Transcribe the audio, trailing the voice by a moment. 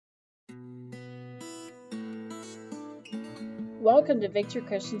Welcome to Victory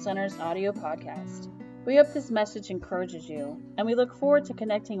Christian Center's audio podcast. We hope this message encourages you, and we look forward to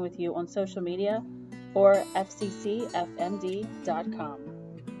connecting with you on social media or fccfmd.com.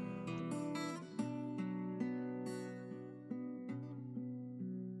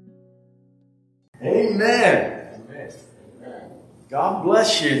 Amen. God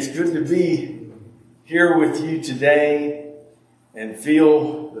bless you. It's good to be here with you today and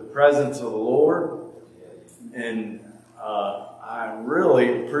feel the presence of the Lord. And I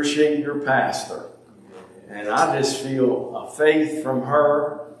really appreciate your pastor. And I just feel a faith from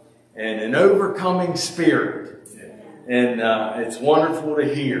her and an overcoming spirit. And it's wonderful to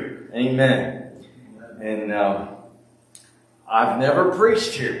hear. Amen. And I've never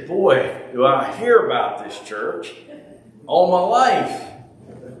preached here. Boy, do I hear about this church all my life.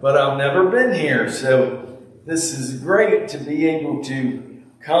 But I've never been here. So this is great to be able to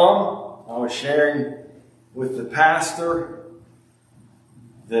come. I was sharing with the pastor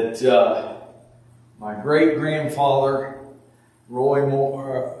that my great-grandfather, Roy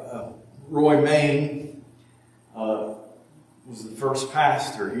Main, was the first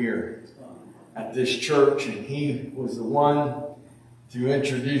pastor here at this church, and he was the one to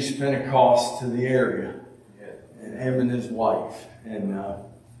introduce Pentecost to the area, and him and his wife. And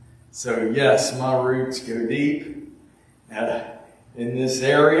so, yes, my roots go deep in this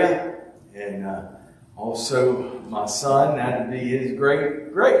area, and also my son, that'd be his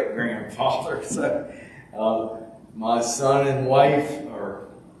great-great-grandfather. So my son and wife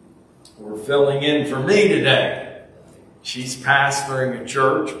were filling in for me today. She's pastoring a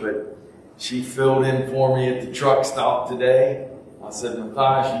church, but she filled in for me at the truck stop today. I said,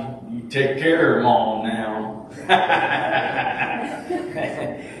 Matthias, you take care of Mom now.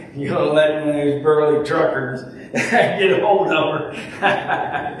 You don't let one of those burly truckers get a hold of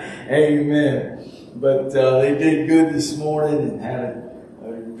her. Amen. But they did good this morning and had a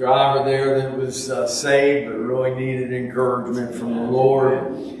driver there that was saved but really needed encouragement from the Lord.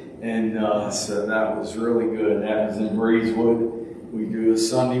 And so that was really good. That was in Breezewood. We do a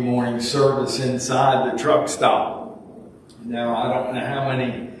Sunday morning service inside the truck stop. Now, I don't know how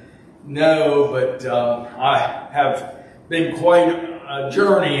many know, but I have been quite a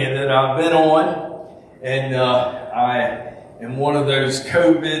journey that I've been on. And I am one of those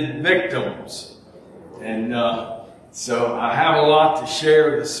COVID victims. And so I have a lot to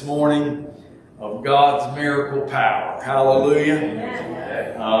share this morning of God's miracle power. Hallelujah.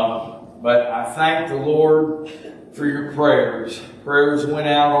 But I thank the Lord for your prayers. Prayers went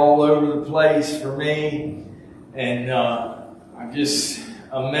out all over the place for me. And I'm just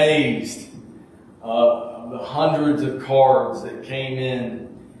amazed of the hundreds of cards that came in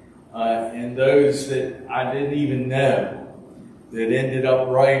and those that I didn't even know that ended up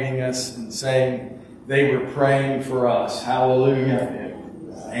writing us and saying, they were praying for us. Hallelujah.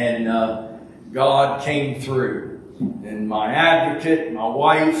 And God came through. And my advocate, my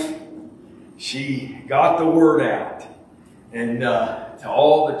wife, she got the word out. And to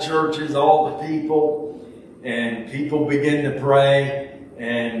all the churches, all the people. And people begin to pray.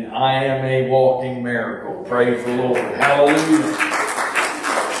 And I am a walking miracle. Praise the Lord. Hallelujah.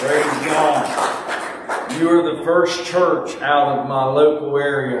 Praise God. You are the first church out of my local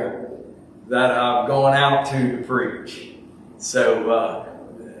area that I've gone out to preach. So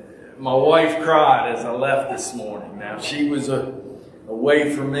my wife cried as I left this morning. Now she was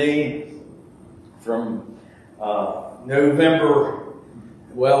away from me from November.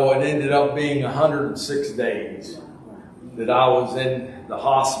 Well, it ended up being 106 days that I was in the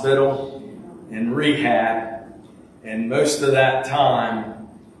hospital in rehab, and most of that time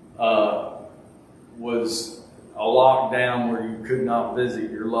was a lockdown where you could not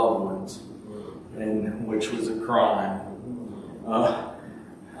visit your loved ones. And which was a crime. I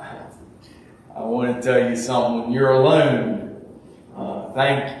want to tell you something. When you're alone,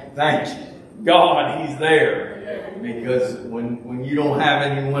 thank God He's there. Because when you don't have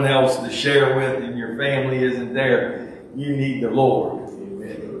anyone else to share with and your family isn't there, you need the Lord.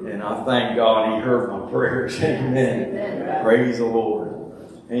 And I thank God He heard my prayers. Amen. Praise the Lord.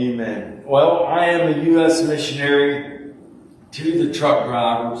 Amen. Well, I am a U.S. missionary to the truck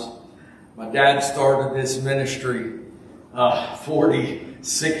drivers. My dad started this ministry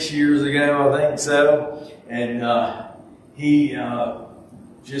 46 years ago, I think so. And he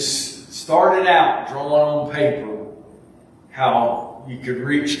just started out drawing on paper how you could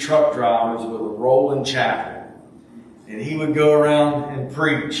reach truck drivers with a rolling chapel. And he would go around and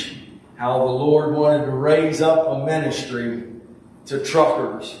preach how the Lord wanted to raise up a ministry to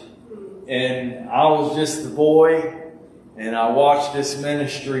truckers. And I was just the boy. And I watched this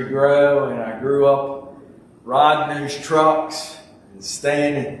ministry grow, and I grew up riding those trucks and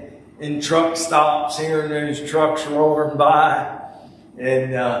staying in truck stops, hearing those trucks roaring by.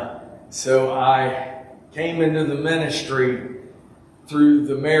 And so I came into the ministry through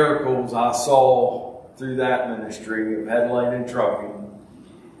the miracles I saw through that ministry of Headlight and Trucking.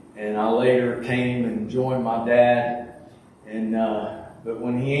 And I later came and joined my dad. And but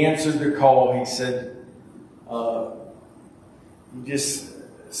when he answered the call, he said, he just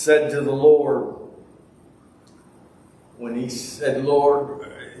said to the Lord, when he said, Lord,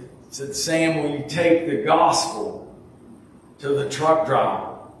 he said, Sam, will you take the gospel to the truck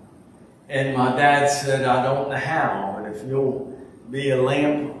driver? And my dad said, I don't know how, but if you'll be a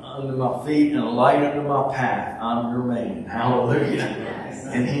lamp under my feet and a light under my path, I'm your man. Hallelujah.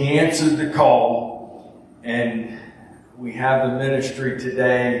 And he answered the call, and we have the ministry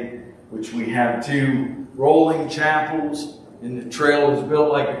today, which we have 2 rolling chapels, and the trail is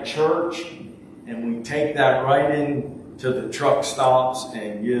built like a church, and we take that right into the truck stops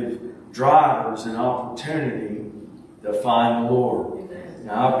and give drivers an opportunity to find the Lord.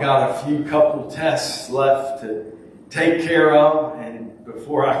 Now I've got a couple tests left to take care of, and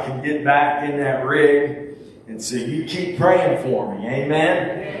before I can get back in that rig. And so you keep praying for me,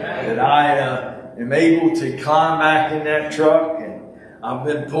 amen? That I am able to climb back in that truck. And I've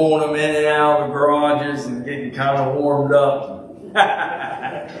been pulling them in and out of the garages and getting kind of warmed up.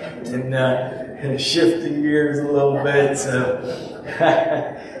 and shifting gears a little bit.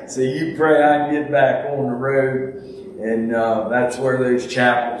 So you pray I can get back on the road. And that's where those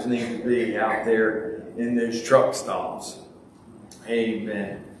chapels need to be, out there in those truck stops.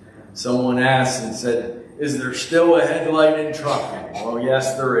 Amen. Someone asked and said, is there still a Headlight in Trucking? Well,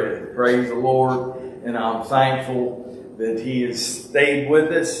 yes, there is. Praise the Lord. And I'm thankful that He has stayed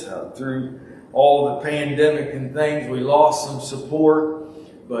with us through all the pandemic and things. We lost some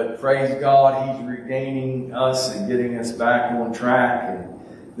support, but praise God, He's regaining us and getting us back on track. And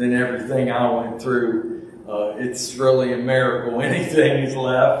then everything I went through, it's really a miracle anything is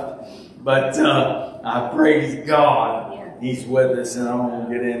left. But I praise God. He's with us, and I'm going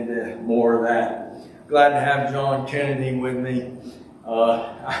to get into more of that. Glad to have John Kennedy with me.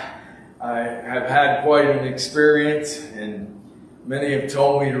 I have had quite an experience, and many have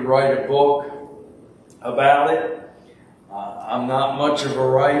told me to write a book about it. I'm not much of a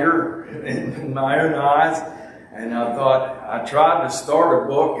writer in my own eyes, and I tried to start a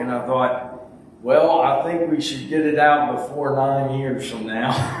book, and I thought, well, I think we should get it out before 9 years from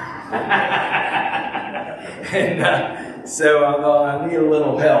now. And so I thought I need a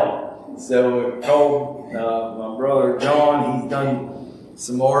little help. So I called my brother John. He's done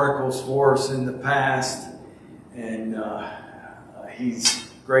some articles for us in the past, and he's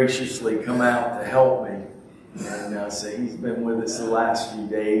graciously come out to help me. And so he's been with us the last few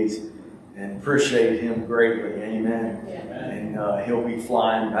days, and appreciate him greatly. Amen. And he'll be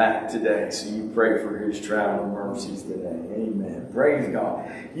flying back today, so you pray for his traveling mercies today. Amen. Praise God.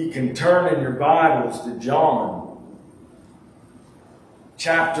 You can turn in your Bibles to John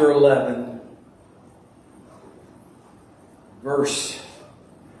chapter 11, verse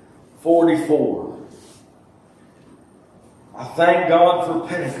 44. I thank God for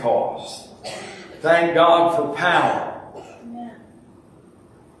Pentecost. Thank God for power.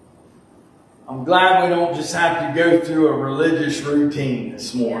 I'm glad we don't just have to go through a religious routine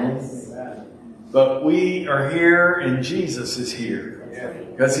this morning. But we are here and Jesus is here.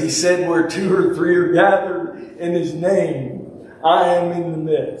 Because He said where 2 or 3 are gathered in His name, I am in the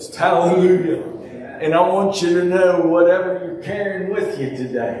midst. Hallelujah. And I want you to know, whatever you're carrying with you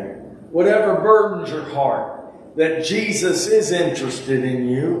today, whatever burdens your heart, that Jesus is interested in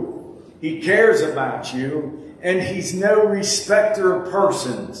you. He cares about you. And He's no respecter of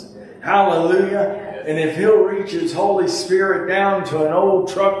persons. Hallelujah. And if He'll reach His Holy Spirit down to an old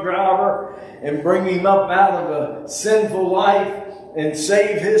truck driver and bring him up out of a sinful life and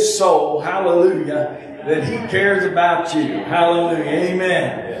save his soul, hallelujah, that He cares about you. Hallelujah.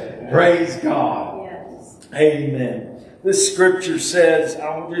 Amen. Praise God. Amen. This scripture says,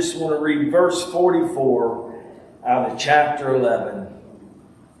 I just want to read verse 44 out of chapter 11.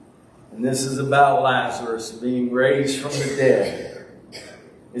 And this is about Lazarus being raised from the dead.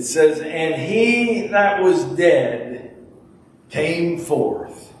 It says, and he that was dead came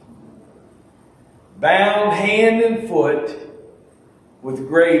forth, bound hand and foot with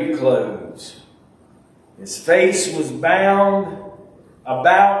grave clothes. His face was bound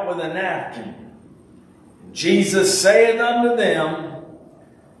about with a napkin. And Jesus saith unto them,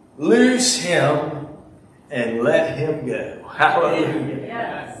 loose him and let him go. Hallelujah.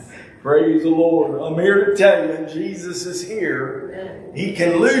 Yes. Praise the Lord. I'm here to tell you, Jesus is here. He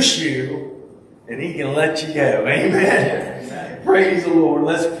can loose you and He can let you go. Amen. Praise the Lord.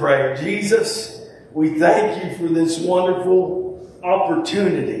 Let's pray. Jesus, we thank you for this wonderful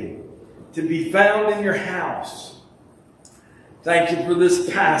opportunity to be found in your house. Thank you for this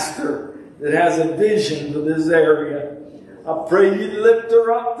pastor that has a vision for this area. I pray you lift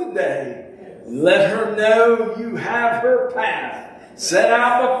her up today. Let her know you have her path set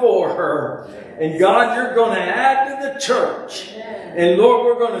out before her. And God, you're going to add to the church. And Lord,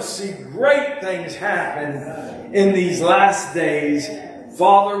 we're going to see great things happen in these last days.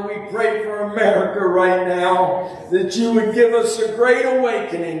 Father, we pray for America right now that you would give us a great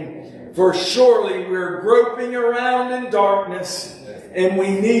awakening. For surely we're groping around in darkness and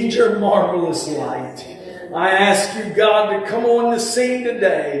we need your marvelous light. I ask you, God, to come on the scene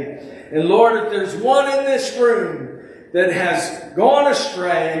today. And Lord, if there's one in this room that has gone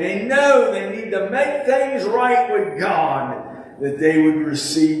astray and they know they need to make things right with God, that they would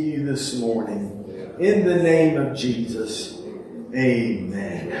receive you this morning. In the name of Jesus.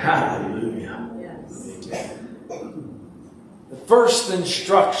 Amen. Hallelujah. The first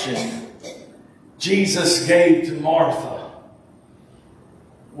instruction Jesus gave to Martha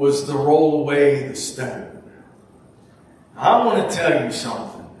was to roll away the stone. I want to tell you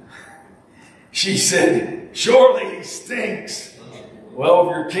something. She said, surely he stinks. Well,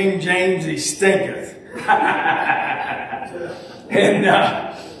 if you're King James, he stinketh.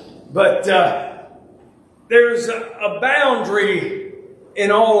 But there's a boundary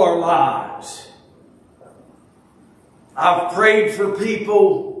in all our lives. I've prayed for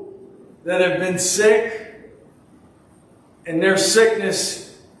people that have been sick, and their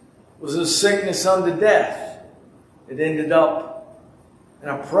sickness was a sickness unto death. It ended up,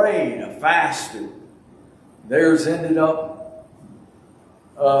 and I prayed, I fasted. Theirs ended up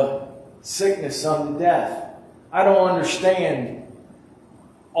sickness unto death. I don't understand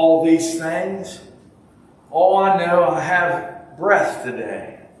all these things. All I know, I have breath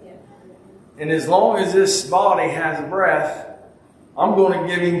today. And as long as this body has breath, I'm going to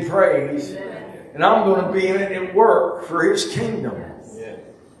give him praise. And I'm going to be at work for his kingdom.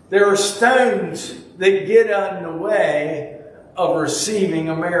 There are stones that get in the way of receiving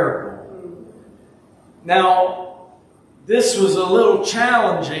a miracle.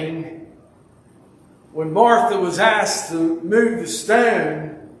 When Martha was asked to move the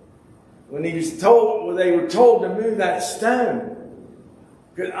stone, when they were told to move that stone,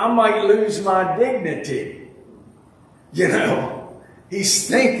 because I might lose my dignity. He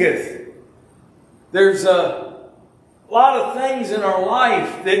stinketh. There's a lot of things in our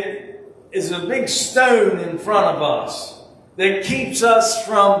life that is a big stone in front of us that keeps us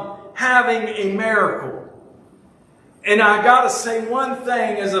from having a miracle. And I got to say one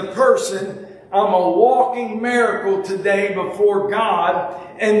thing as a person, I'm a walking miracle today before God.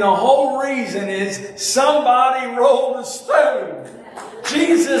 And the whole reason is somebody rolled a stone.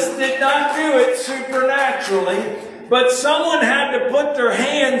 Jesus did not do it supernaturally, but someone had to put their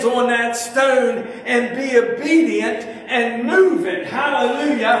hands on that stone and be obedient and move it.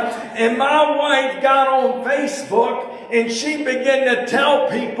 Hallelujah. And my wife got on Facebook and she began to tell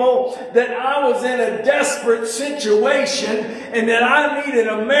people that I was in a desperate situation and that I needed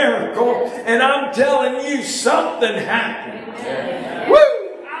a miracle. And I'm telling you, something happened. Woo!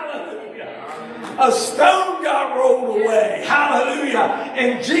 Hallelujah. A stone got rolled away. Hallelujah.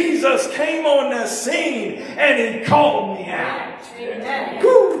 And Jesus came on the scene and he called me out.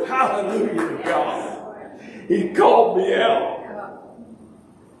 Woo! Hallelujah to God. He called me out.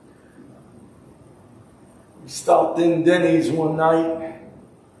 We stopped in Denny's one night.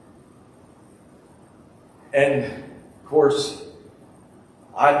 And, of course,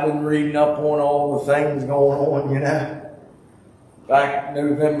 I'd been reading up on all the things going on, Back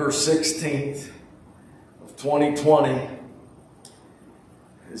November 16th of 2020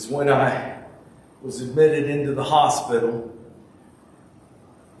 is when I was admitted into the hospital.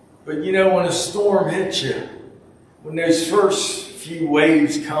 But when a storm hits you, when those first few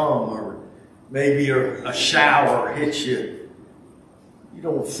waves come, or maybe a shower hits you, you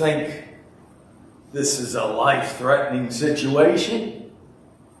don't think this is a life-threatening situation.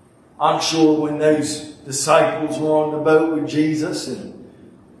 I'm sure when those disciples were on the boat with Jesus and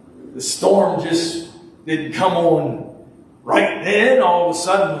the storm just didn't come on right then, all of a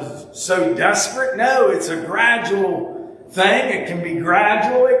sudden was so desperate. No, it's a gradual thing. It can be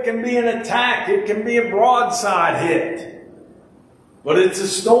gradual. It can be an attack. It can be a broadside hit. But it's a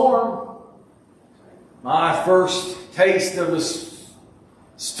storm. My first taste of a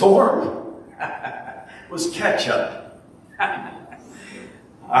storm was ketchup.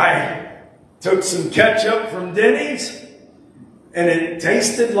 I took some ketchup from Denny's and it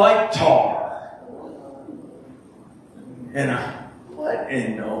tasted like tar. And what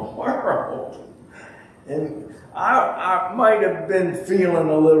in the world? And I might have been feeling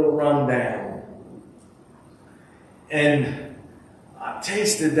a little run down. And I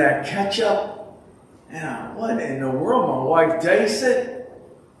tasted that ketchup. And what in the world? My wife tasted it.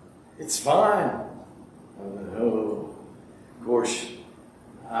 It's fine. Oh, of course,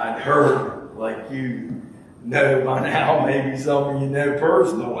 I'd heard, like you know by now, maybe some of you know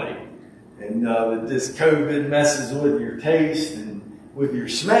personally, and that this COVID messes with your taste and with your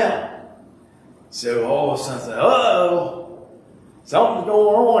smell. So all of a sudden I said, uh-oh, something's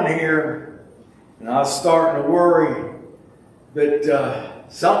going on here. And I was starting to worry that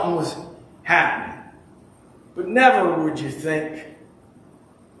something was happening. But never would you think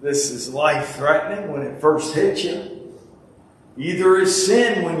this is life-threatening when it first hits you. Either is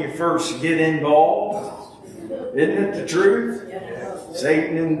sin when you first get involved. Isn't it the truth?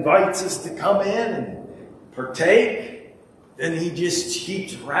 Satan invites us to come in and partake. Then he just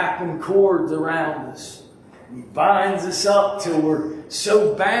keeps wrapping cords around us. He binds us up till we're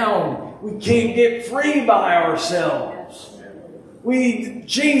so bound we can't get free by ourselves. We need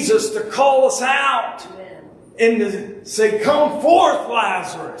Jesus to call us out and to say, come forth,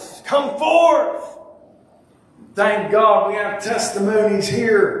 Lazarus. Come forth. Thank God we have testimonies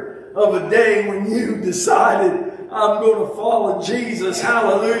here of a day when you decided, I'm going to follow Jesus.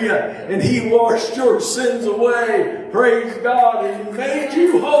 Hallelujah. And he washed your sins away. Praise God. And he made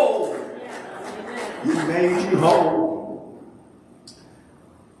you whole. He made you whole.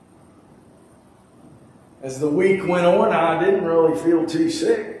 As the week went on, I didn't really feel too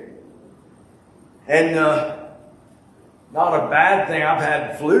sick. And not a bad thing. I've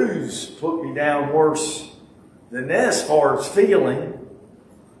had flus put me down worse than this as far as feeling.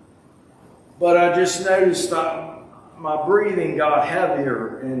 But I just noticed my breathing got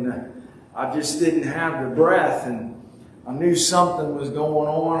heavier and I just didn't have the breath, and I knew something was going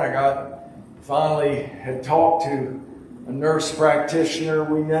on. I finally had talked to a nurse practitioner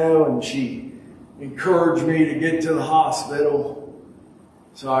we know, and she encouraged me to get to the hospital.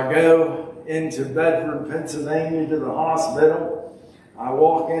 So I go into Bedford, Pennsylvania to the hospital. I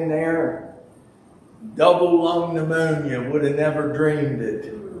walk in there, double lung pneumonia, would have never dreamed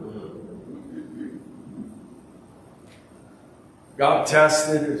it. Got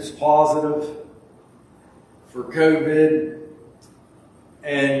tested, it was positive for COVID,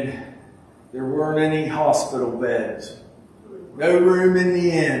 and there weren't any hospital beds. No room in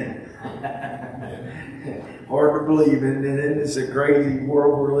the inn. Hard to believe, and it's a crazy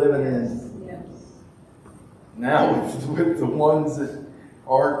world we're living in. Yes. Now with the ones that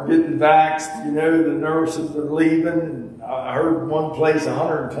aren't getting vaxxed, you know, the nurses are leaving. I heard one place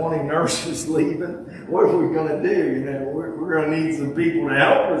 120 nurses leaving. What are we going to do? You know, we're going to need some people to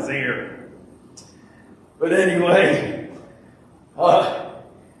help us here. But anyway,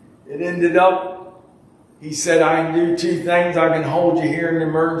 it ended up, he said, I can do two things. I can hold you here in the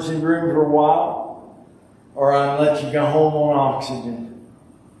emergency room for a while, or I can let you go home on oxygen.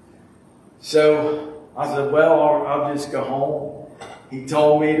 So I said, well, I'll just go home. He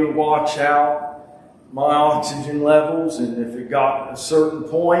told me to watch out my oxygen levels, and if it got a certain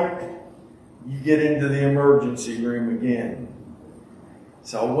point, you get into the emergency room again.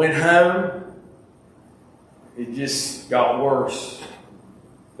 So I went home. It just got worse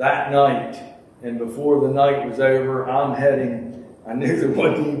that night. And before the night was over, I knew there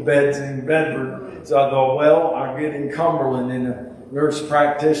wasn't any beds in Bedford. So I thought, well, I'll get in Cumberland, and a nurse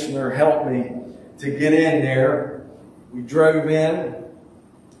practitioner helped me to get in there. We drove in.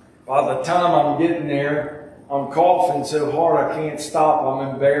 By the time I'm getting there, I'm coughing so hard I can't stop.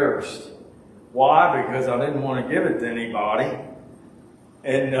 I'm embarrassed. Why? Because I didn't want to give it to anybody.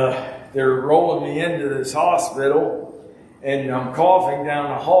 And they're rolling me into this hospital, and I'm coughing down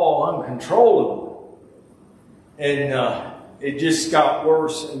the hall uncontrollably. And it just got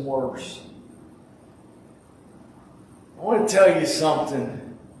worse and worse. I want to tell you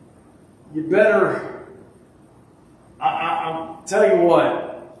something. You better, I'll tell you what,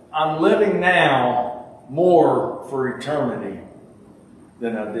 I'm living now more for eternity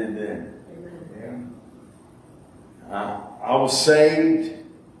than I did then. I was saved,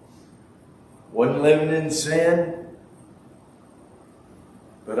 wasn't living in sin,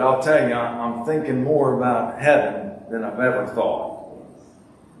 but I'll tell you, I'm thinking more about heaven than I've ever thought.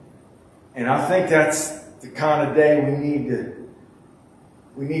 And I think that's the kind of day we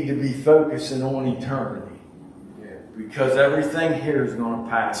need to be focusing on eternity. Because everything here is going to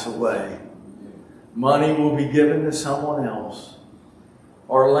pass away. Money will be given to someone else.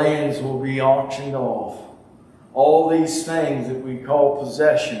 Our lands will be auctioned off. All these things that we call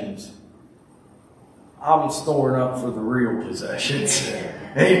possessions. I'm storing up for the real possessions.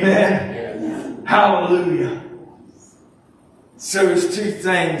 Amen. Hallelujah. So there's two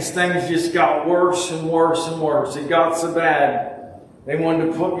things. Things just got worse and worse and worse. It got so bad, they wanted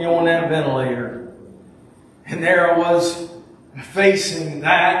to put me on that ventilator. And there I was facing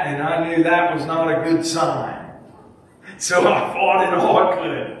that, and I knew that was not a good sign. So I fought it all I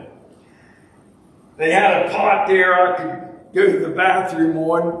could. They had a pot there I could go to the bathroom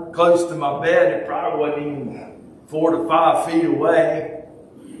on, close to my bed. It probably wasn't even 4 to 5 feet away.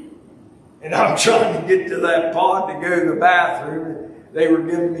 And I'm trying to get to that pot to go to the bathroom. They were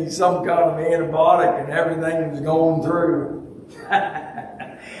giving me some kind of antibiotic and everything was going through.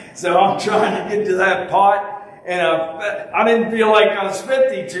 So I'm trying to get to that pot, and I didn't feel like I was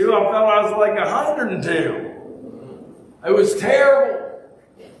 52. I felt I was like 102. It was terrible.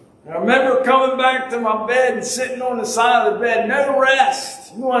 I remember coming back to my bed and sitting on the side of the bed, no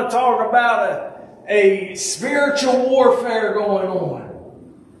rest. You want to talk about a spiritual warfare going on.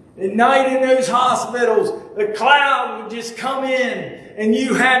 At night in those hospitals, the cloud would just come in, and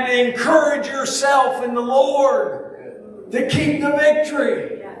you had to encourage yourself in the Lord to keep the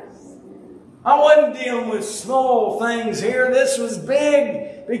victory. I wasn't dealing with small things here. This was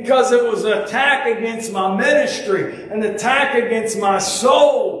big because it was an attack against my ministry, an attack against my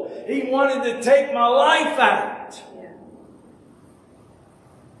soul. He wanted to take my life out.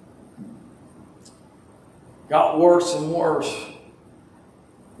 Got worse and worse.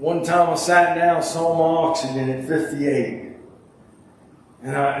 One time I sat down, saw my oxygen at 58.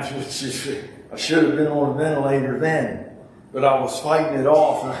 And I should have been on a ventilator then. But I was fighting it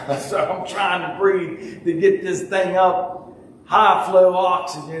off. So I'm trying to breathe to get this thing up. High flow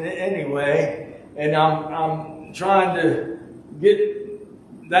oxygen anyway. And I'm trying to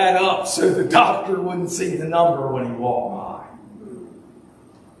get that up so the doctor wouldn't see the number when he walked by.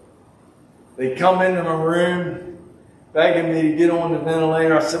 They come into my room, begging me to get on the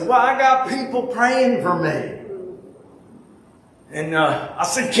ventilator. I said, well, I got people praying for me. And I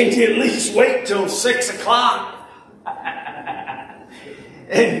said, can you at least wait till 6 o'clock?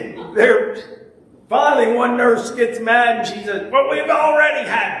 And finally one nurse gets mad and she says, well, we've already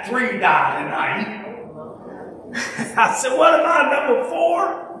had 3 die tonight. I said, what am I, number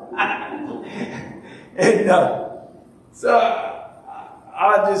 4? And so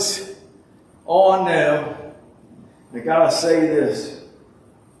I just, all I know, I gotta say this.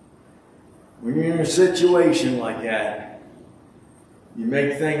 When you're in a situation like that, you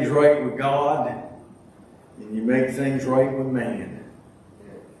make things right with God and you make things right with man.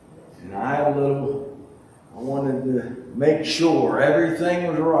 And I wanted to make sure everything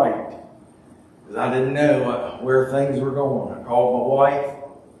was right. Because I didn't know where things were going. I called my wife.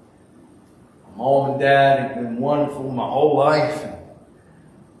 My mom and dad have been wonderful my whole life.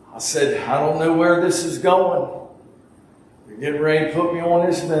 I said, I don't know where this is going. They're getting ready to put me on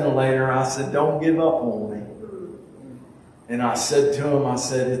this ventilator. I said, don't give up on me. And I said to him, I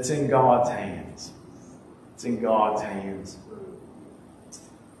said, it's in God's hands. It's in God's hands.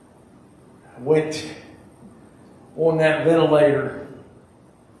 I went on that ventilator.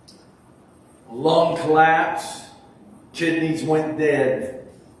 Lung collapse. Kidneys went dead.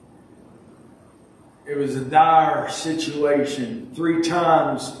 It was a dire situation. 3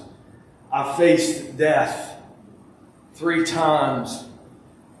 times I faced death. 3 times,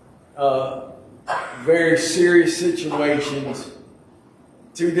 very serious situations.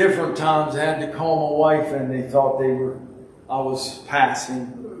 2 different times I had to call my wife and they thought I was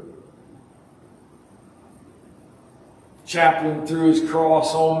passing. Chaplain threw his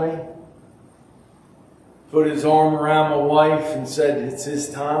cross on me, put his arm around my wife and said, it's his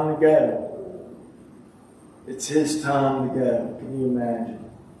time to go. It's his time to go. Can you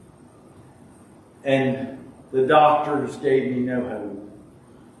imagine? And the doctors gave me no hope.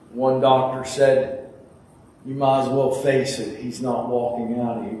 One doctor said, you might as well face it. He's not walking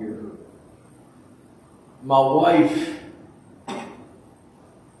out of here. My wife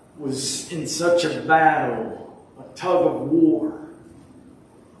was in such a battle, a tug of war.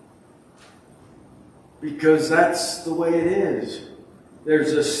 Because that's the way it is.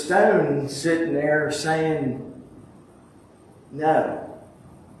 There's a stone sitting there saying no.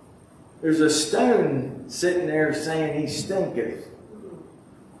 There's a stone sitting there saying he stinketh.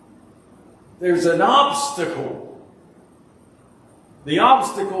 There's an obstacle. The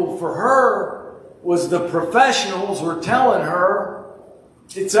obstacle for her was the professionals were telling her,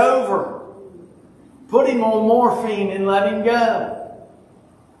 it's over. Put him on morphine and let him go.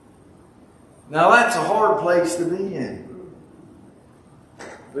 Now that's a hard place to be in.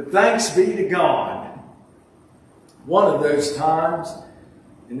 But thanks be to God. One of those times,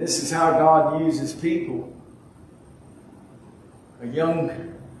 And this is how God uses people. A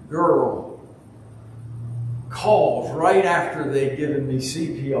young girl called right after they'd given me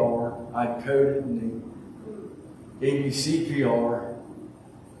CPR. I'd coded and they gave me CPR.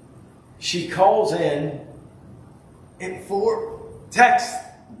 She calls in and for text.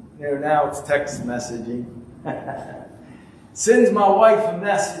 Now it's text messaging. Sends my wife a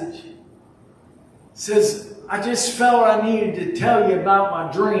message. Says, I just felt I needed to tell you about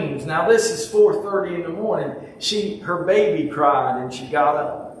my dreams. Now this is 4:30 in the morning. Her baby cried and she got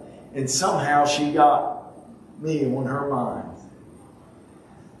up. And somehow she got me on her mind.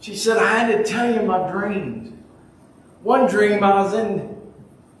 She said, I had to tell you my dreams. One dream, I was in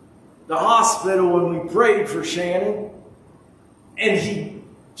the hospital when we prayed for Shannon. And he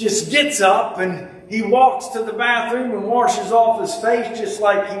just gets up and he walks to the bathroom and washes off his face just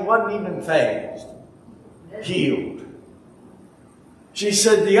like he wasn't even phased. Healed. She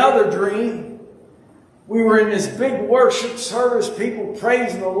said the other dream, we were in this big worship service, people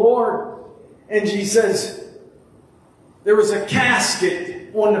praising the Lord. And she says, there was a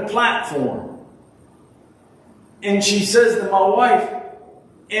casket on the platform. And she says to my wife,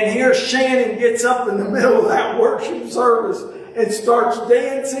 and here Shannon gets up in the middle of that worship service and starts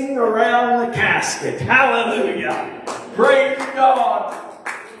dancing around the casket. Hallelujah. Praise God.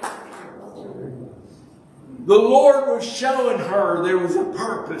 The Lord was showing her there was a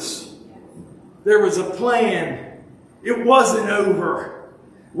purpose. There was a plan. It wasn't over.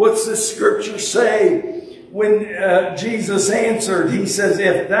 What's the scripture say? When Jesus answered, he says,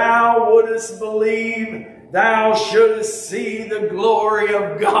 if thou wouldest believe, thou shouldest see the glory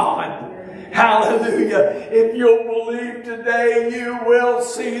of God. Hallelujah. If you'll believe today, you will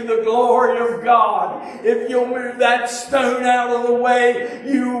see the glory of God. If you'll move that stone out of the way,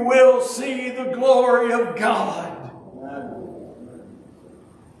 you will see the glory of God.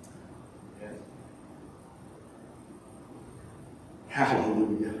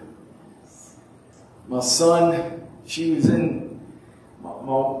 Hallelujah. My son, my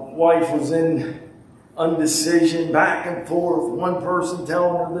wife was in undecision, back and forth. One person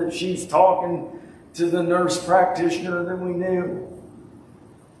telling her that she's talking to the nurse practitioner that we knew.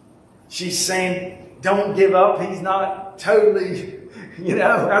 She's saying, don't give up. He's not totally,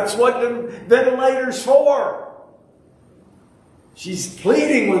 that's what the ventilator's for. She's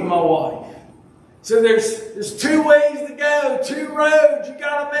pleading with my wife. So there's two ways to go, two roads. You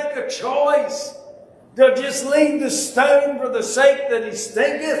got to make a choice. Do I just leave the stone for the sake that he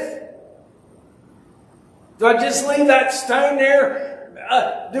stinketh? Do I just leave that stone there?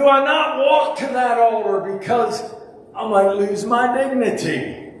 Do I not walk to that altar because I might lose my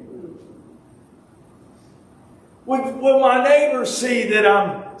dignity? Will my neighbors see that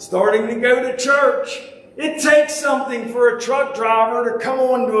I'm starting to go to church? It takes something for a truck driver to come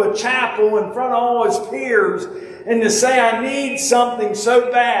on to a chapel in front of all his peers and to say, I need something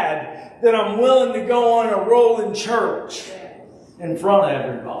so bad that I'm willing to go on a rolling church in front of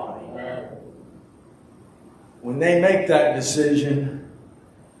everybody. When they make that decision,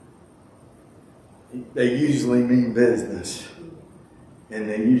 they usually mean business. And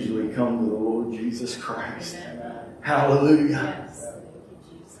they usually come to the Lord Jesus Christ. Hallelujah.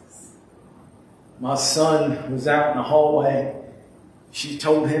 My son was out in the hallway. She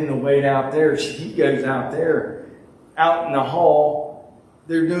told him to wait out there. He goes out there. Out in the hall,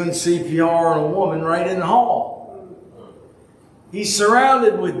 they're doing CPR on a woman right in the hall. He's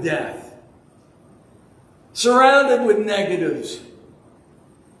surrounded with death. Surrounded with negatives.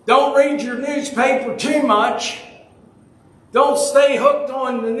 Don't read your newspaper too much. Don't stay hooked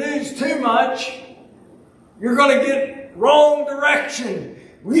on the news too much. You're going to get wrong direction.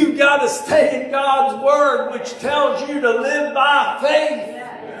 You've got to stay in God's Word, which tells you to live by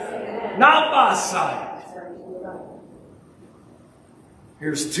faith, not by sight.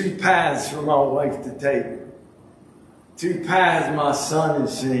 Here's two paths for my wife to take. Two paths my son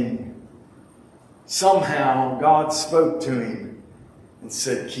has seen. Somehow God spoke to him and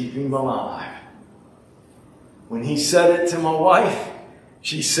said, keep him alive. When he said it to my wife,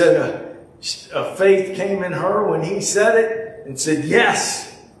 she said a faith came in her when he said it and said, yes,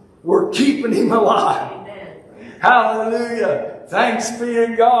 we're keeping him alive. Amen. Hallelujah. Thanks be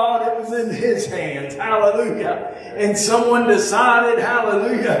to God, it was in his hands. Hallelujah. And someone decided,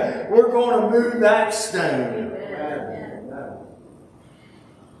 hallelujah, we're going to move that stone.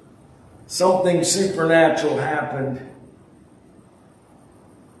 Something supernatural happened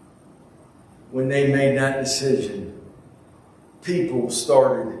when they made that decision. People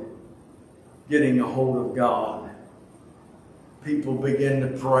started getting a hold of God. People began to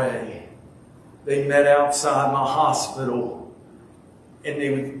pray. They met outside my hospital and they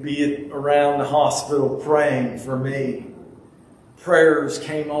would be around the hospital praying for me. Prayers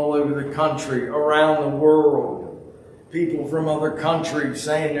came all over the country, around the world. People from other countries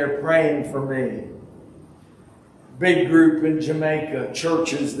saying they're praying for me. Big group in Jamaica,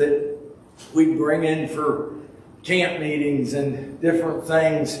 churches that we bring in for camp meetings and different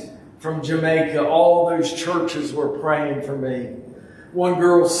things from Jamaica. All those churches were praying for me. One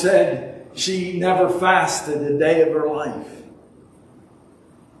girl said she never fasted a day of her life.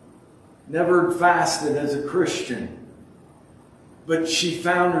 Never fasted as a Christian. But she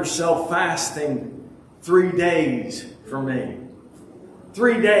found herself fasting 3 days for me.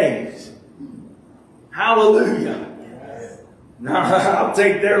 3 days. Hallelujah. Now, I'll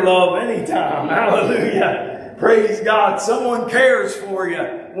take their love anytime. Hallelujah. Praise God. Someone cares for you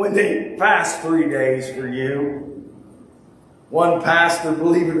when they fast 3 days for you. One pastor,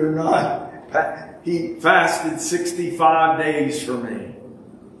 believe it or not, he fasted 65 days for me.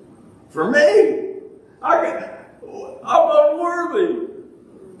 For me? I'm unworthy.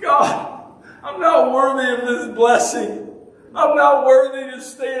 God, I'm not worthy of this blessing. I'm not worthy to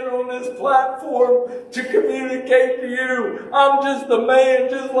stand on this platform to communicate to you. I'm just a man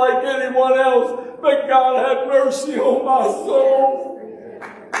just like anyone else. But God had mercy on my soul.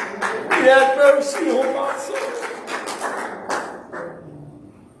 He had mercy on my soul.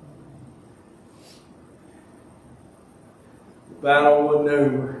 The battle wasn't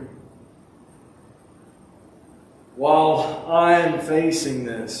over. While I am facing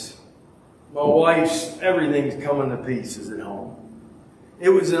this, my wife's, everything's coming to pieces at home. It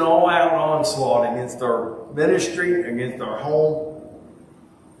was an all-out onslaught against our ministry, against our home.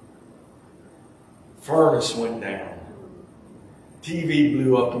 Furnace went down. TV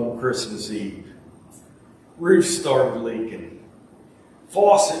blew up on Christmas Eve. Roof started leaking.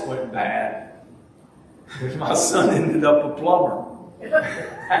 Faucet went bad. My son ended up a plumber.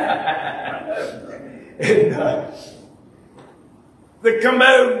 And the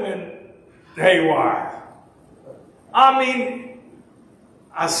commode went haywire. I mean,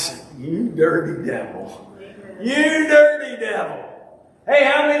 I said, you dirty devil. You dirty devil. Hey,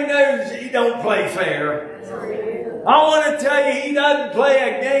 how many knows he don't play fair? I want to tell you, he doesn't play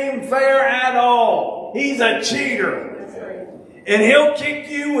a game fair at all. He's a cheater. And he'll kick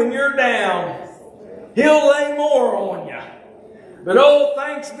you when you're down. He'll lay more on you. But oh,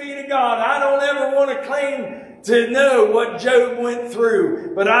 thanks be to God, I don't ever want to claim to know what Job went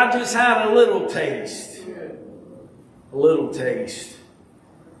through. But I just had a little taste. A little taste.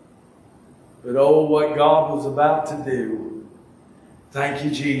 But oh, what God was about to do. Thank you,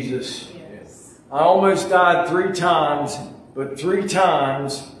 Jesus. Yes. I almost died 3 times, but 3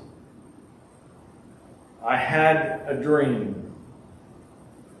 times I had a dream.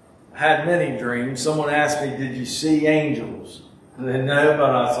 I had many dreams. Someone asked me, did you see angels? And then, no, but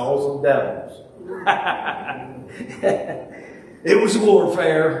I saw some devils. It was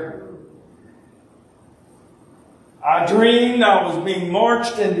warfare. I dreamed I was being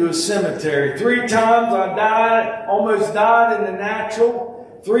marched into a cemetery. 3 times I died, almost died in the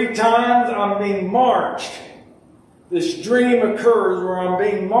natural. 3 times I'm being marched. This dream occurs where I'm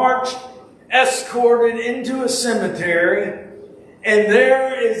being marched, escorted into a cemetery, and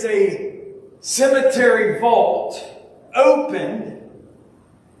there is a cemetery vault opened,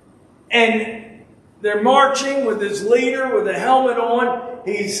 and they're marching with this leader with a helmet on.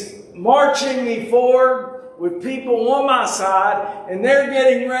 He's marching me forward with people on my side, and they're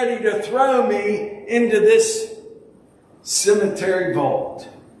getting ready to throw me into this cemetery vault.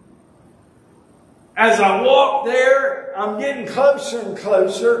 As I walk there, I'm getting closer and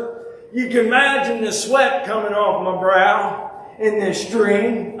closer. You can imagine the sweat coming off my brow. In this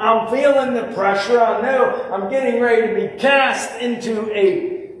dream, I'm feeling the pressure. I know I'm getting ready to be cast into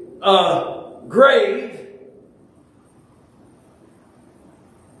a grave.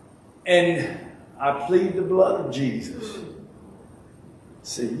 And I plead the blood of Jesus.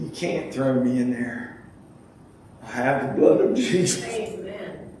 Say, you can't throw me in there. I have the blood of Jesus.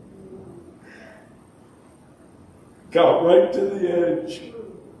 Amen. Got right to the edge.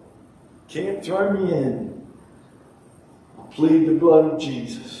 Can't throw me in. Plead the blood of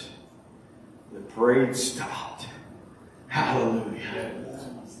Jesus. The parade stopped. Hallelujah.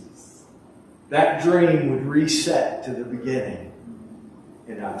 That dream would reset to the beginning.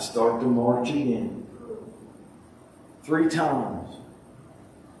 And I'd start to march again. 3 times.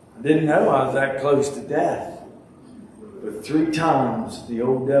 I didn't know I was that close to death. But 3 times the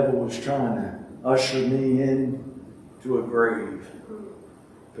old devil was trying to usher me in to a grave.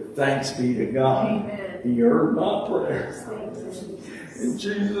 But thanks be to God. Amen. He heard my prayer. And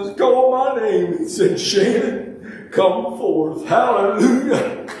Jesus called my name and said, Shannon, come forth.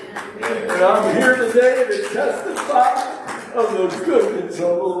 Hallelujah. And I'm here today to testify of the goodness of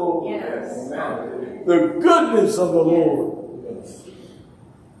the Lord. Yes. The goodness of the Lord.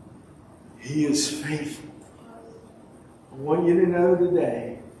 He is faithful. I want you to know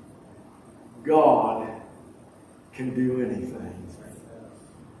today, God can do anything.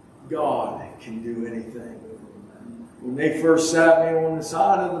 God can do anything. When they first sat me on the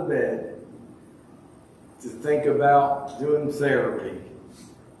side of the bed to think about doing therapy,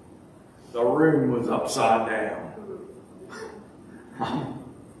 the room was upside down.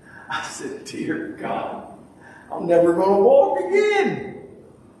 I said, dear God, I'm never going to walk again.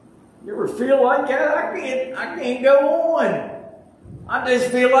 You ever feel like that? I can't go on. I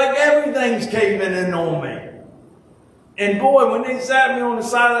just feel like everything's caving in on me. And boy, when they sat me on the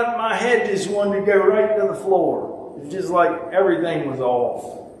side of my head, just wanted to go right to the floor. It's just like everything was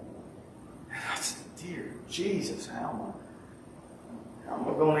off. And I said, dear Jesus, how am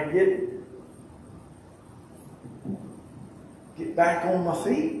I going to get back on my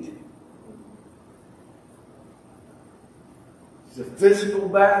feet? It's a physical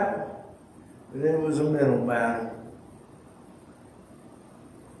battle, and then it was a mental battle.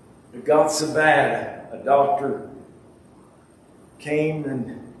 It got so bad, a doctor came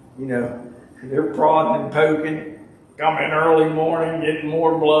and, they're prodding and poking, come in early morning, getting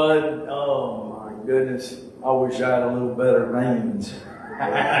more blood. Oh my goodness, I wish I had a little better veins.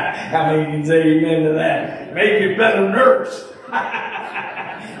 How many can say amen to that? Maybe a better nurse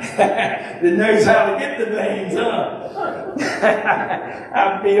that knows how to get the veins, huh?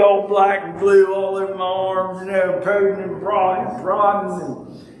 I'd be all black and blue all over my arms, poking and prodding.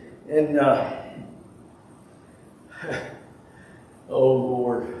 And oh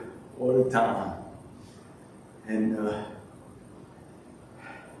Lord, what a time. And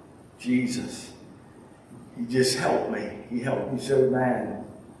Jesus, He just helped me. He helped me so bad.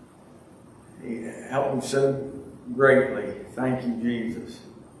 He helped me so greatly. Thank you, Jesus.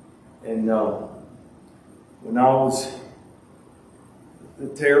 And when the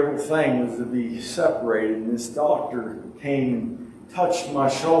terrible thing was to be separated, and this doctor came and touched my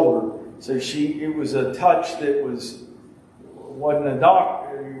shoulder. So it was a touch that wasn't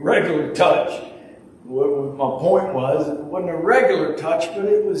a regular touch. What my point was, it wasn't a regular touch, but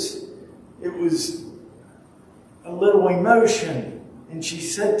it was a little emotion. And she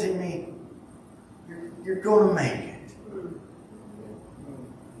said to me, you're going to make it.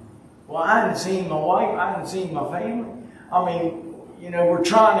 Well, I hadn't seen my wife. I hadn't seen my family. I mean, we're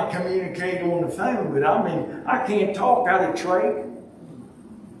trying to communicate on the phone, but I can't talk out of trach.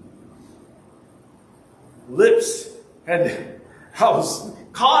 Lips I was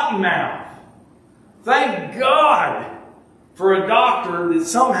cotton mouth. Thank God for a doctor that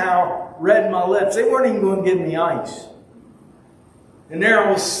somehow read my lips. They weren't even going to give me ice. And there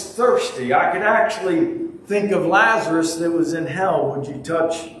I was thirsty. I could actually think of Lazarus that was in hell. Would you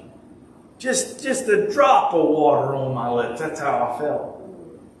touch just a drop of water on my lips? That's how I felt.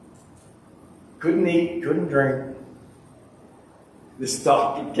 Couldn't eat, couldn't drink. This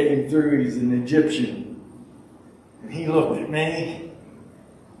doctor came through. He's an Egyptian. And he looked at me.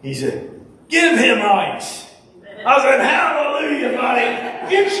 He said, give him ice. I said, hallelujah,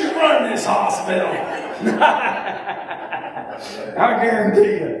 buddy. You should run this hospital. I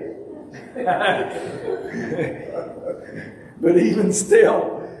guarantee you. But even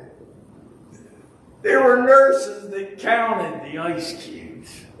still, there were nurses that counted the ice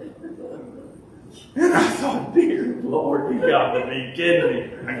cubes. And I thought, dear Lord, you got to be kidding me.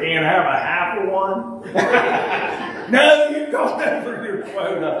 I can't have a half of one? No, you've gone over your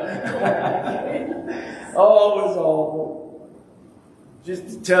quota. Oh, it was awful. Just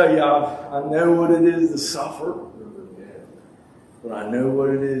to tell you, I know what it is to suffer, but I know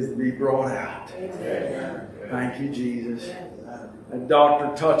what it is to be brought out. Thank you, Jesus. That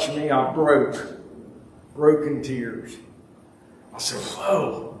doctor touched me, I broke in tears. I said,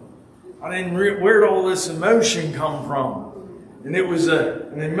 whoa. I didn't where'd all this emotion come from? And it was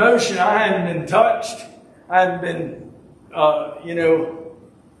an emotion. I hadn't been touched. I hadn't been,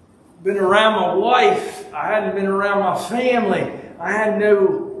 been around my wife. I hadn't been around my family. I had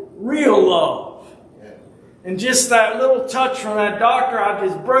no real love. And just that little touch from that doctor, I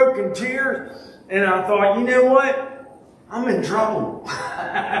just broke in tears. And I thought, you know what? I'm in trouble.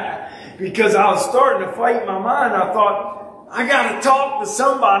 Because I was starting to fight my mind. I thought, I got to talk to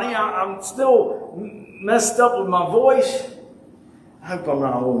somebody. I'm still messed up with my voice. I hope I'm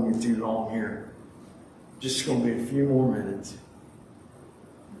not holding you too long here. Just going to be a few more minutes.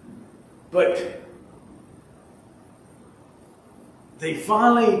 But they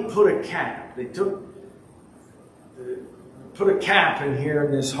finally put a cap. They took put a cap in here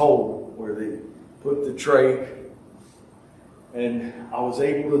in this hole where they put the tray. And I was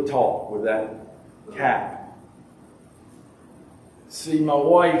able to talk with that cap. See, my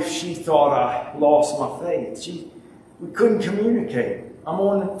wife, she thought I lost my faith. We couldn't communicate. I'm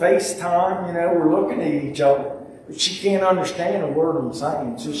on FaceTime, we're looking at each other, but she can't understand a word I'm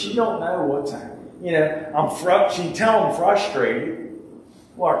saying, so she don't know what's happening. She tell I'm frustrated.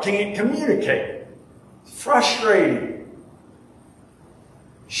 Well, I can't communicate. It's frustrating.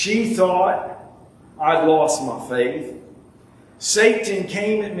 She thought I'd lost my faith. Satan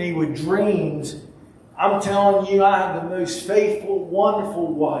came at me with dreams. I'm telling you, I have the most faithful,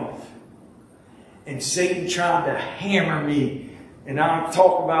 wonderful wife. And Satan tried to hammer me. And I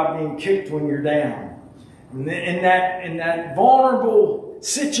talk about being kicked when you're down. In that vulnerable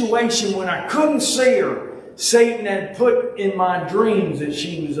situation when I couldn't see her, Satan had put in my dreams that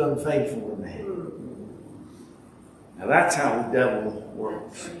she was unfaithful to me. Now that's how the devil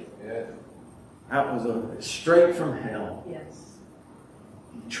works. That was straight from hell. Yes.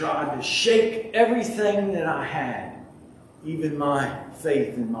 He tried to shake everything that I had, even my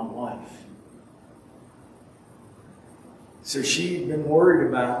faith in my wife. So she'd been worried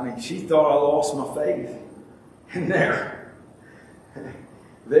about me. She thought I lost my faith. And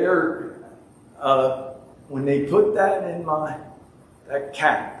when they put that in that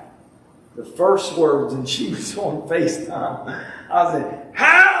cap, the first words, and she was on FaceTime, I said,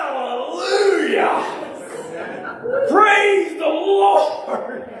 "Hallelujah! Praise the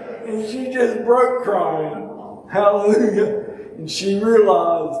Lord!" And she just broke crying. Hallelujah. And she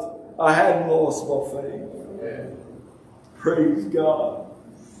realized I hadn't lost my faith. Praise God.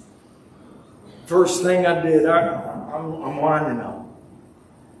 First thing I did, I'm winding up.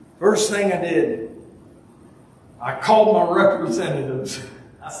 First thing I did, I called my representatives.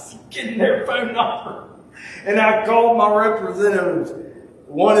 I was getting their phone number. And I called my representatives,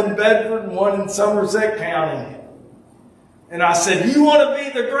 one in Bedford and one in Somerset County. And I said, "You want to be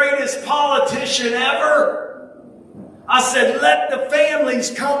the greatest politician ever?" I said, "Let the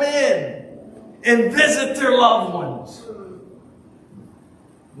families come in and visit their loved ones."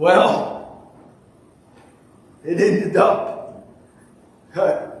 Well, it ended up,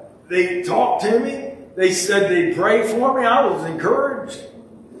 they talked to me. They said they'd pray for me. I was encouraged.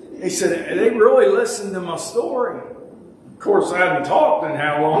 They said they really listened to my story. Of course, I hadn't talked in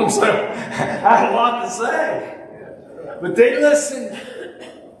how long, so I had a lot to say. But they listened.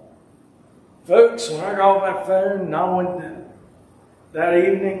 Folks, when I got off that phone and I went that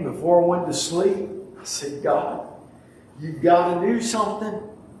evening before I went to sleep, I said, "God, you've got to do something.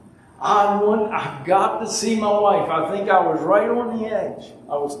 I've got to see my wife." I think I was right on the edge.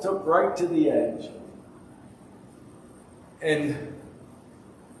 I was took right to the edge. And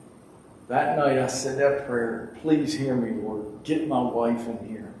that night I said that prayer, "Please hear me, Lord. Get my wife in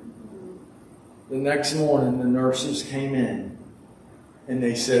here." The next morning the nurses came in and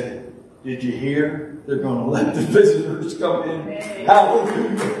they said, "Did you hear? They're going to let the visitors come in."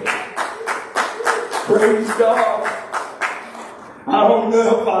 Hallelujah. Praise God. I don't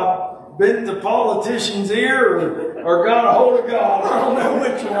know if I've been to politicians' ear or got a hold of God. I don't know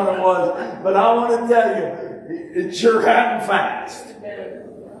which one it was. But I want to tell you, it sure happened fast.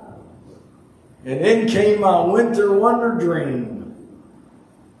 And then came my winter wonder dream.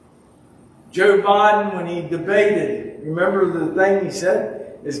 Joe Biden, when he debated, remember the thing he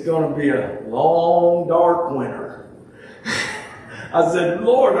said? It's going to be a long, dark winter. I said,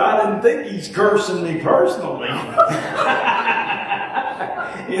 "Lord, I didn't think he's cursing me personally."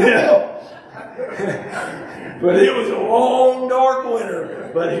 But it was a long, dark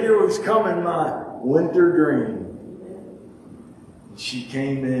winter. But here was coming my winter dream. She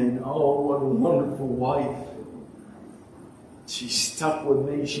came in. Oh, what a wonderful wife. She stuck with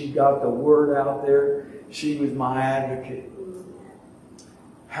me. She got the word out there. She was my advocate.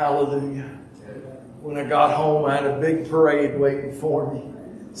 Hallelujah. When I got home, I had a big parade waiting for me.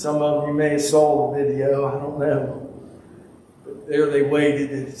 Some of you may have saw the video. I don't know. But there they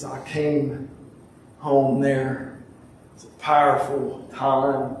waited as I came home there. It's a powerful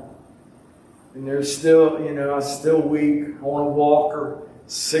time. And there's still, I was still weak on a walker,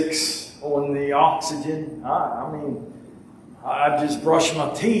 6 on the oxygen. I just brushed my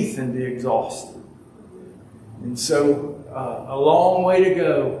teeth and be exhausted. And so, a long way to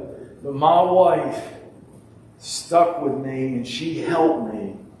go. But my wife stuck with me and she helped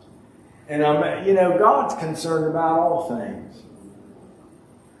me. And God's concerned about all things.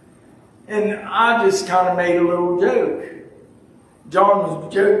 And I just kind of made a little joke. John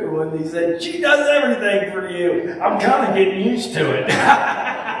was joking when he said, "She does everything for you." I'm kind of getting used to it.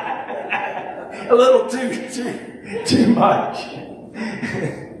 A little too too much.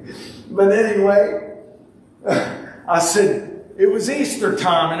 But anyway, I said, it was Easter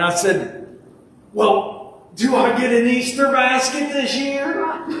time, and I said, well, do I get an Easter basket this year?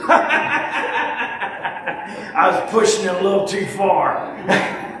 I was pushing it a little too far.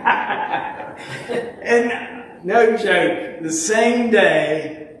 And no joke, the same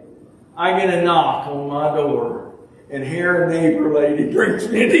day, I get a knock on my door, and here a neighbor lady brings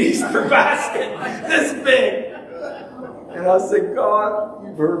me an Easter basket this big. And I said, God,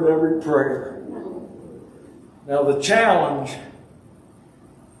 you've heard every prayer. Now the challenge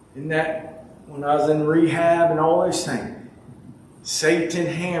in that, when I was in rehab and all those things, Satan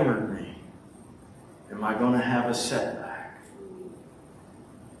hammered me. Am I going to have a setback?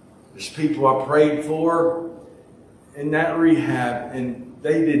 There's people I prayed for in that rehab, and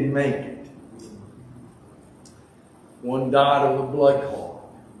they didn't make it. One died of a blood clot.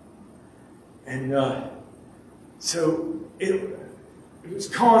 And so it was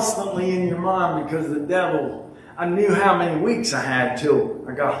constantly in your mind, because the devil, I knew how many weeks I had till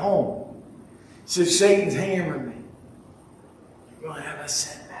I got home. So Satan's hammered me. You're going to have a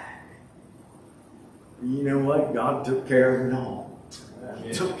setback. And you know what? God took care of it all.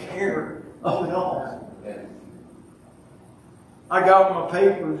 He took care of it all. I got my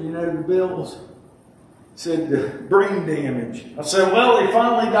papers, the bills. Said brain damage. I said, well, they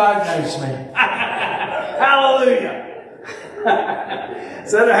finally diagnosed me. Hallelujah.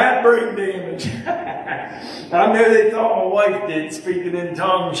 Said I had brain damage. I know they thought my wife did, speaking in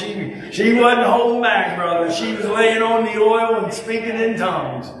tongues. She wasn't holding back, brother. She was laying on the oil and speaking in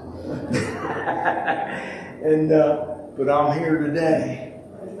tongues. And but I'm here today.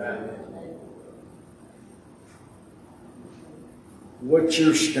 What's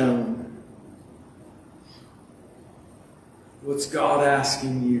your stone? What's God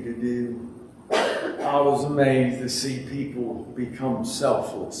asking you to do? I was amazed to see people become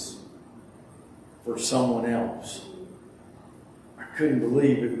selfless for someone else. I couldn't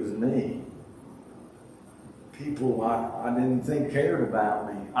believe it was me. People I didn't think cared about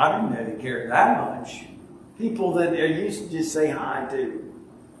me. I didn't know they cared that much. People that I used to just say hi to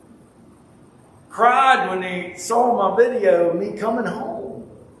cried when they saw my video of me coming home.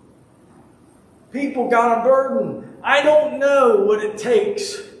 People got a burden. I don't know what it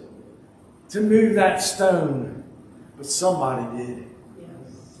takes to move that stone, but somebody did. Yes.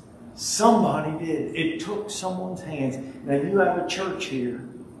 Somebody did. It took someone's hands. Now you have a church here.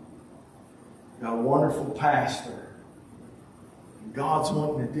 You got a wonderful pastor. And God's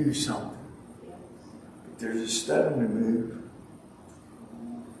wanting to do something. But there's a stone to move.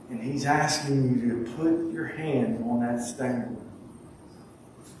 And He's asking you to put your hand on that stone.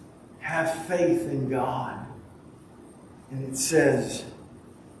 Have faith in God. And it says,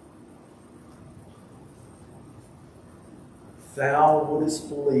 if thou wouldest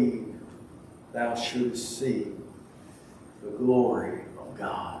believe, thou shouldest see the glory of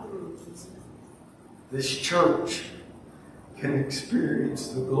God. This church can experience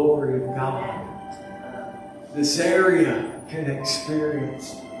the glory of God. This area can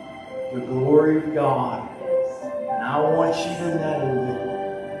experience the glory of God. And I want you to know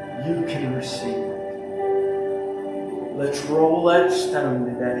that you can receive it. Let's roll that stone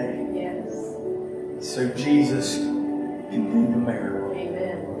today. Yes. So Jesus can do the miracle.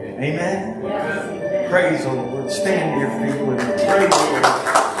 Amen. Amen? Yes. Amen. Praise the Lord. Stand to your feet with me. Praise the Lord.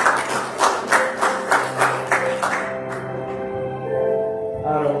 I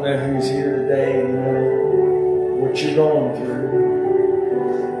don't know who's here today, what you're going through.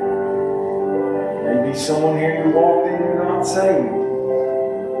 Maybe someone here you walked in, you're not saved.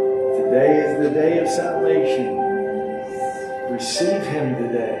 Today is the day of salvation. Receive Him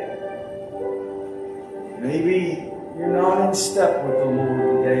today. Maybe you're not in step with the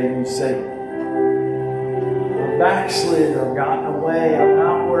Lord today, and you say, I'm backslid, I've gotten away, I'm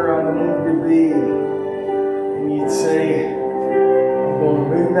not where I need to be. And you'd say, I'm going to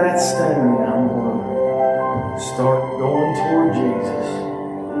move that stone, and I'm going to start going toward Jesus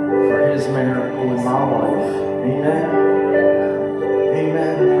for His miracle in my life. Amen?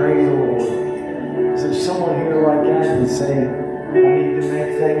 Amen. Praise the Lord. Is there someone here like that and say, I need to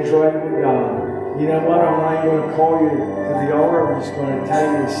make things right with God? You know what? I'm not going to call you to the altar. I'm just going to tell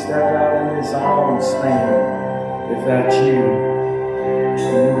you to step out in this aisle and stand. If that's you, and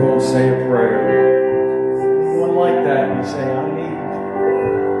you're going to say a prayer. Anyone like that, you say, I need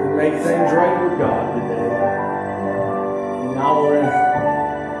to make things right with God today. And I want to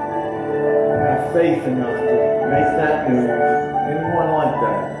have faith enough to make that move. Anyone like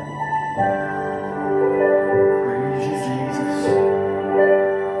that? Praise you, Jesus.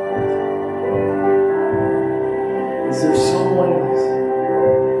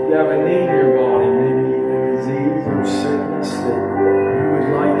 you have a need in your body, maybe a disease or sickness that you would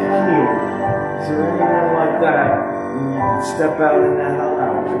like healed. Is there anyone like that? You can step out in that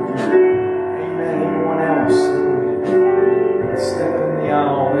aisle. Amen. Anyone else? Step in the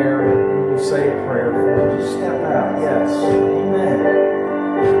aisle there and we'll say a prayer for you. Just step out. Yes. Amen.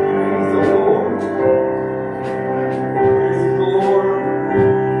 Praise the Lord. Praise the Lord.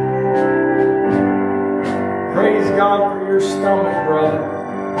 Praise God for your stomach, brother.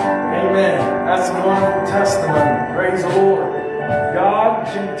 Amen. That's a wonderful testimony. Praise the Lord. God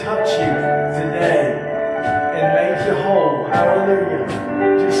can touch you today and make you whole. Hallelujah.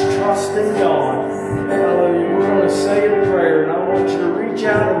 Just trust in God. Hallelujah. We're going to say a prayer, and I want you to reach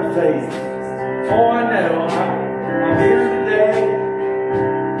out in faith. Oh, I know. I'm here today,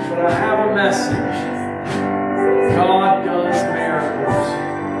 but I have a message. God does miracles.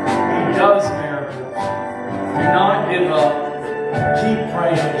 He does miracles. Do not give up. Keep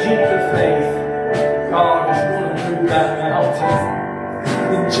praying. Keep the faith. God is going to move that mountain.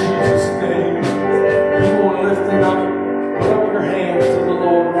 In Jesus' name. You want to lift them up. Put up your hands to the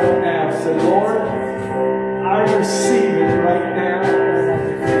Lord right now. Say, Lord, I receive it right now.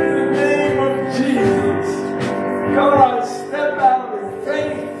 In the name of Jesus. God, I step out in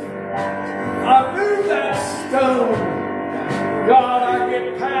faith. I move that stone. God, I get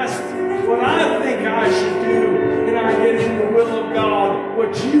past what I think I should do. And I get in the will of God,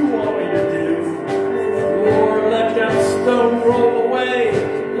 what you want me to do. Lord, let that stone roll away.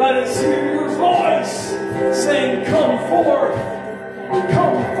 Let us hear your voice saying, come forth.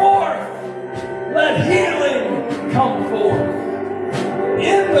 Come forth. Let healing come forth.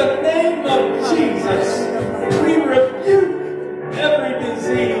 In the name of Jesus, we rebuke every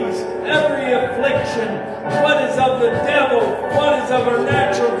disease, every affliction, what is of the devil, what is of our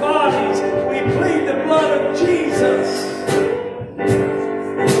natural bodies. We plead the blood of Jesus.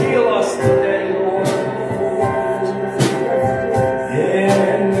 Heal us today, Lord.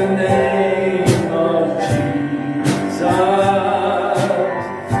 In the name of Jesus,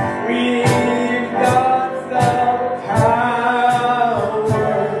 we've got the power.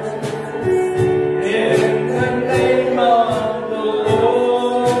 In the name of the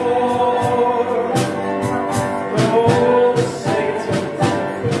Lord, oh Satan,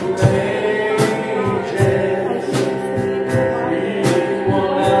 rages. We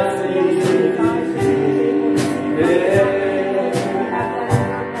will not leave there.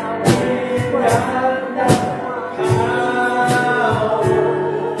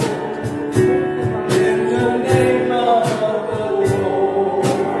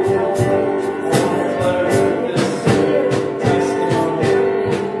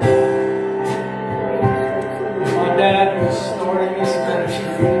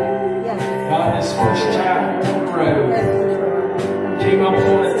 Came up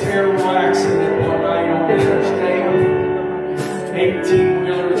on a terrible accident one night on the interstate.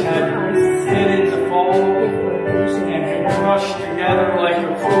 18-wheelers had hit into fall and had crushed together like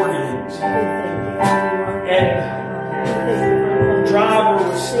accordions. And the driver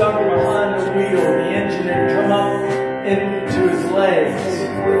was stuck behind the wheel. The engine had come up into his legs.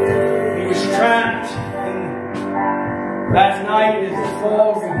 He was trapped. And that night as the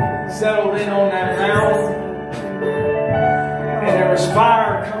fog settled in on that mountain, and there was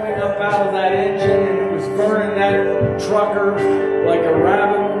fire coming up out of that engine, and it was burning that trucker like a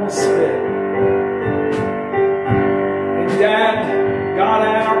rabbit on a spit. And Dad got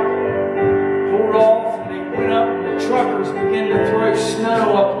out, pulled off, and they went up, and the truckers began to throw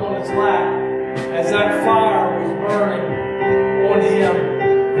snow up on his lap as that fire was burning on him.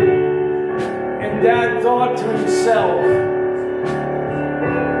 And Dad thought to himself,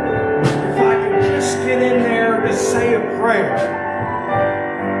 if I could just get in there to say a prayer.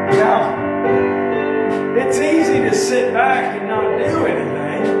 Now, it's easy to sit back and not do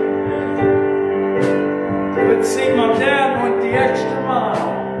anything. But see, my dad went the extra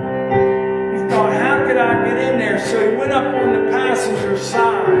mile. He thought, how could I get in there? So he went up on the passenger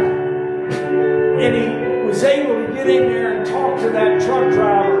side. And he was able to get in there and talk to that truck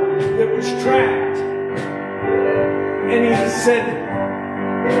driver that was trapped. And he said,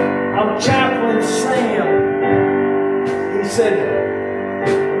 I'm Chaplain Sam. He said,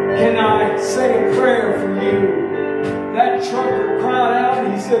 can I say a prayer for you? That trucker cried out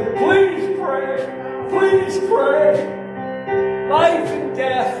and he said, please pray. Please pray. Life and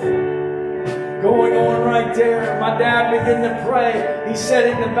death going on right there. My dad began to pray. He said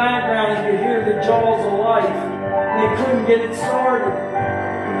in the background you could hear the jaws of life. And they couldn't get it started.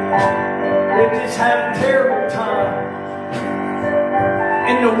 They just had a terrible time.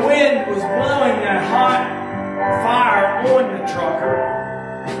 And the wind was blowing that hot fire on the trucker.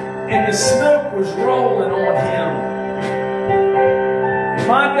 and the smoke was rolling on him.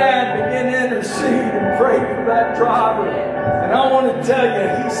 My dad began to intercede and pray for that driver. And I want to tell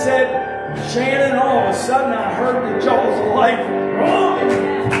you, he said, Shannon, all of a sudden I heard the jaws of life.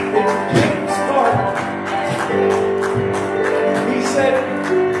 It kick-started. He said,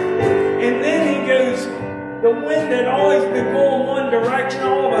 and then he goes, the wind had always been going one direction.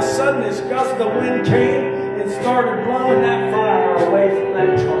 All of a sudden this gust of wind came and started blowing that fire away from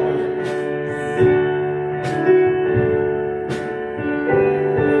that truck.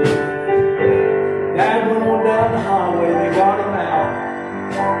 Dad went on down the highway. They got him out.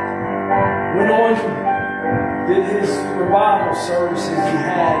 Went on, did his revival services he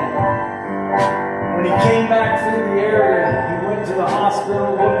had. When he came back through the area, he went to the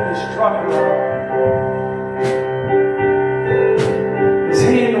hospital, looked his trucker up. His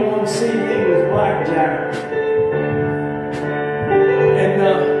hand on one CD was blackjack. And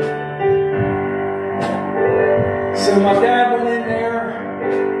so my dad went in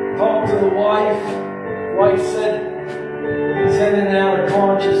there, talked to the wife. Wife said he's in and out of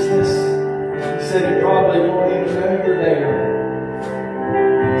consciousness. He said he probably won't even know you're there.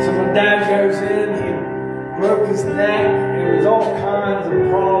 So my dad goes in, he broke his neck. There was all kinds of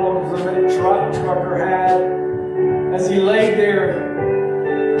problems that trucker had. As he lay there,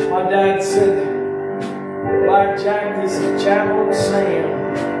 my dad said, Blackjack, this is Chaplain Sam.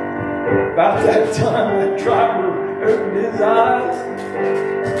 About that time, that driver opened his eyes.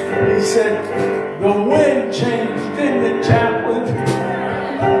 He said, the wind changed, didn't it, Chaplain?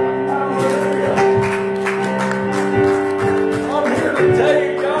 I'm here to tell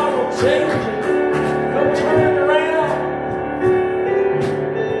you, God will change it. He'll turn it around.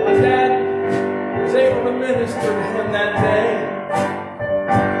 My dad was able to minister to him that day.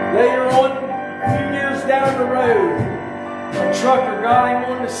 Later on, a few years down the road, a trucker got him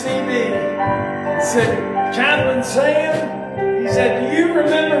on the CD and said, Chaplain Sam, he said, do you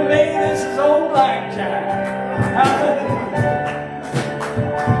remember me? This is old Blackjack.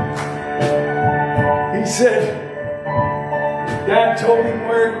 He said, Dad told him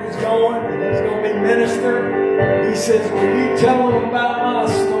where he was going. He was going to be ministered. He says, will you tell him about my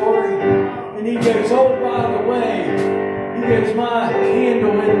story? And he goes, oh, by the way, he goes, my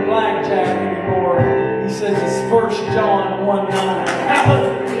handle isn't Blackjack anymore. He says, it's 1 John 1:9.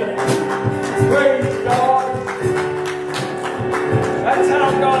 Hallelujah. Praise God. That's how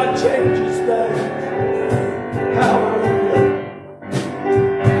God changes things. Hallelujah.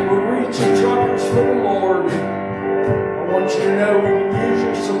 We're reaching truckers for the Lord. I want you to know we can use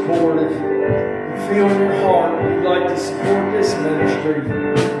your support. If you feel in your heart you'd like to support this ministry,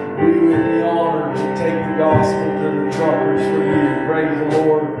 we would be honored to take the gospel to the truckers for you. Praise the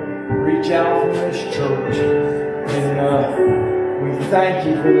Lord. Reach out from this church. And we thank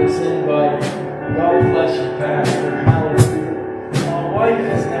you for this invite. God bless you, Pastor. Hallelujah. My wife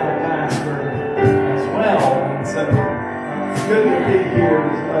is now pastor as well. And so it's good to be here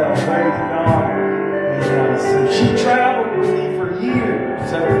as well. Praise God. And so she traveled with me for years.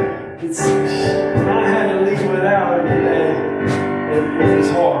 So when I had to leave without her today, it was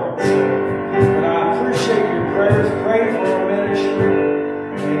hard. So, but I appreciate your prayers. Pray for our ministry.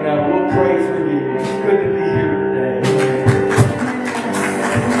 And we'll pray for you. It's good to be here today.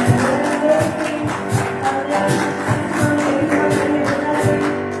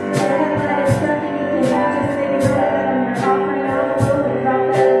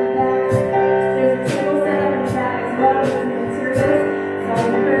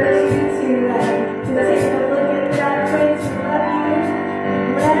 To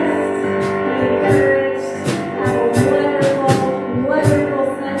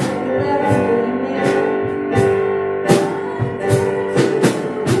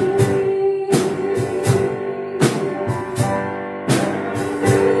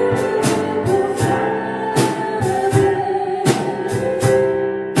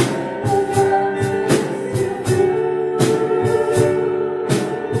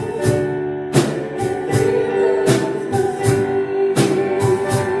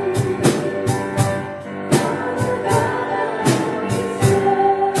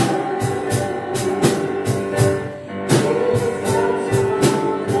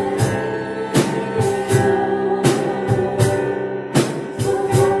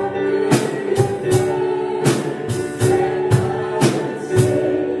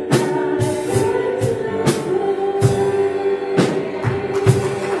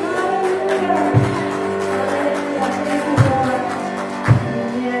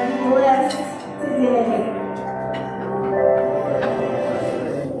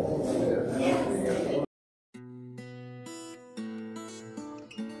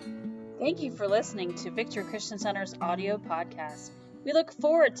Thank you for listening to Victory Christian Center's audio podcast. We look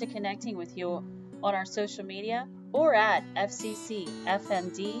forward to connecting with you on our social media or at fccfnd.com.